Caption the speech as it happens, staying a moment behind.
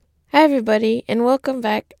Hi, everybody, and welcome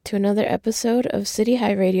back to another episode of City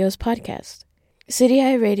High Radio's podcast. City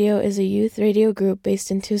High Radio is a youth radio group based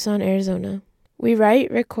in Tucson, Arizona. We write,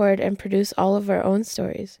 record, and produce all of our own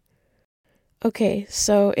stories. Okay,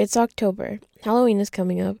 so it's October. Halloween is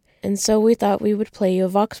coming up, and so we thought we would play you a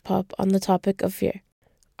vox pop on the topic of fear.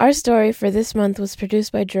 Our story for this month was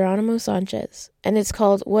produced by Geronimo Sanchez, and it's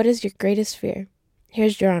called What is Your Greatest Fear?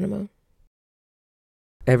 Here's Geronimo.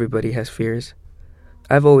 Everybody has fears.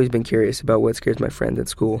 I've always been curious about what scares my friends at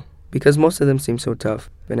school, because most of them seem so tough,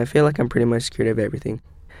 and I feel like I'm pretty much scared of everything.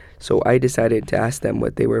 So I decided to ask them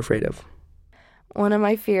what they were afraid of. One of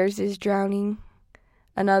my fears is drowning.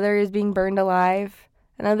 Another is being burned alive.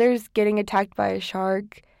 Another is getting attacked by a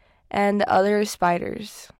shark. And the other is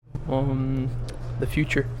spiders. The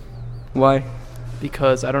future. Why?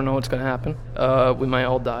 Because I don't know what's going to happen. We might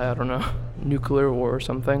all die, I don't know. Nuclear war or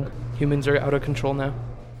something. Humans are out of control now.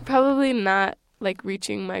 Probably not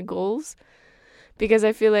reaching my goals, because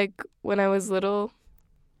I feel like when I was little,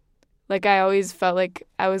 I always felt like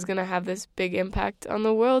I was gonna have this big impact on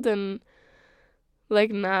the world, and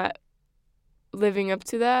not living up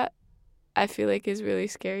to that, I feel like is really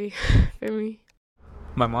scary for me.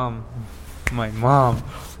 My mom.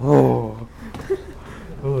 Oh,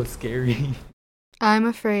 scary. I'm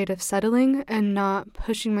afraid of settling and not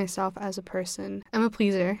pushing myself as a person. I'm a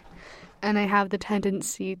pleaser, and I have the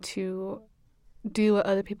tendency to do what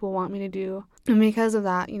other people want me to do. And because of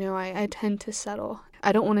that, I tend to settle.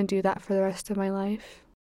 I don't want to do that for the rest of my life.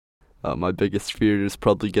 My biggest fear is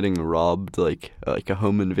probably getting robbed, like a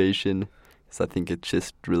home invasion. Because I think it's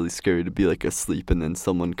just really scary to be asleep and then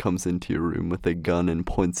someone comes into your room with a gun and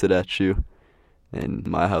points it at you. And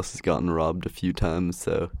my house has gotten robbed a few times,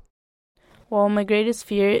 so. Well, my greatest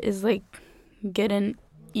fear is getting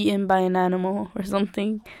eaten by an animal or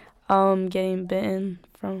something. Getting bitten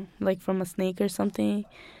from a snake or something,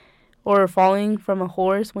 or falling from a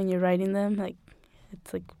horse when you're riding them.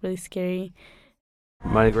 It's really scary.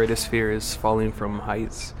 My greatest fear is falling from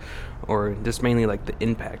heights, or just mainly the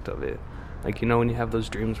impact of it. When you have those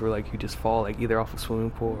dreams where you just fall either off a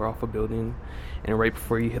swimming pool or off a building, and right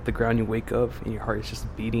before you hit the ground you wake up and your heart is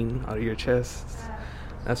just beating out of your chest.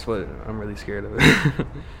 That's what I'm really scared of.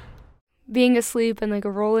 Being asleep and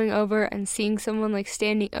rolling over and seeing someone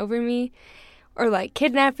standing over me, or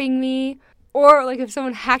kidnapping me, or if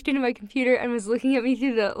someone hacked into my computer and was looking at me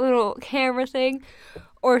through the little camera thing,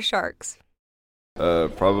 or sharks.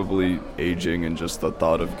 Probably aging and just the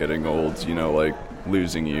thought of getting old,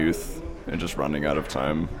 losing youth and just running out of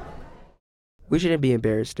time. We shouldn't be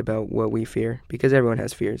embarrassed about what we fear, because everyone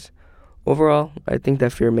has fears. Overall, I think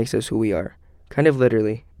that fear makes us who we are. Kind of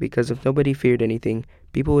literally, because if nobody feared anything,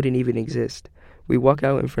 people wouldn't even exist. We walk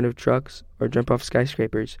out in front of trucks, or jump off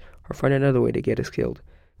skyscrapers, or find another way to get us killed.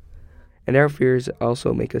 And our fears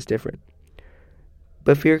also make us different.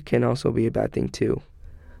 But fear can also be a bad thing too.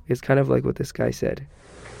 It's kind of like what this guy said.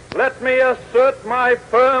 Let me assert my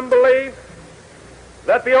firm belief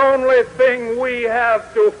that the only thing we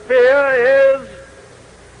have to fear is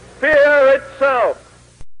fear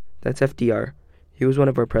itself. That's FDR. He was one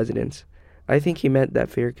of our presidents. I think he meant that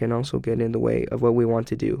fear can also get in the way of what we want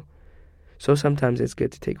to do. So sometimes it's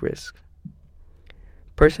good to take risks.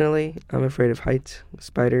 Personally, I'm afraid of heights,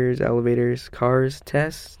 spiders, elevators, cars,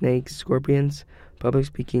 tests, snakes, scorpions, public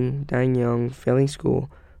speaking, dying young, failing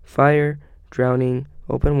school, fire, drowning,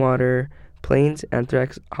 open water, planes,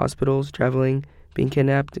 anthrax, hospitals, traveling, being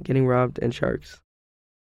kidnapped, getting robbed, and sharks.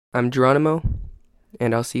 I'm Geronimo,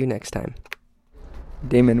 and I'll see you next time.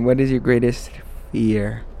 Damon, what is your greatest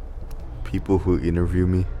fear? People who interview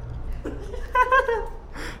me.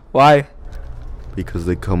 Why? Because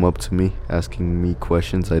they come up to me asking me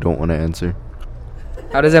questions I don't want to answer.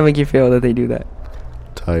 How does that make you feel that they do that?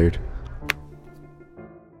 Tired.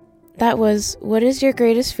 That was What is Your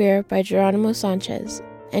Greatest Fear by Geronimo Sanchez,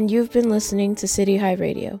 and you've been listening to City High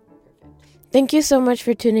Radio. Thank you so much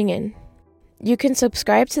for tuning in. You can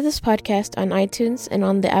subscribe to this podcast on iTunes and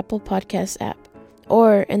on the Apple Podcasts app,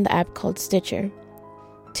 or in the app called Stitcher.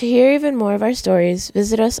 To hear even more of our stories,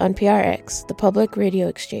 visit us on PRX, the Public Radio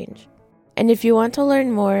Exchange. And if you want to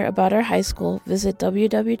learn more about our high school, visit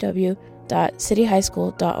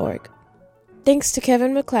www.cityhighschool.org. Thanks to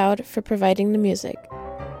Kevin MacLeod for providing the music.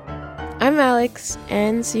 I'm Alex,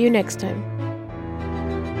 and see you next time.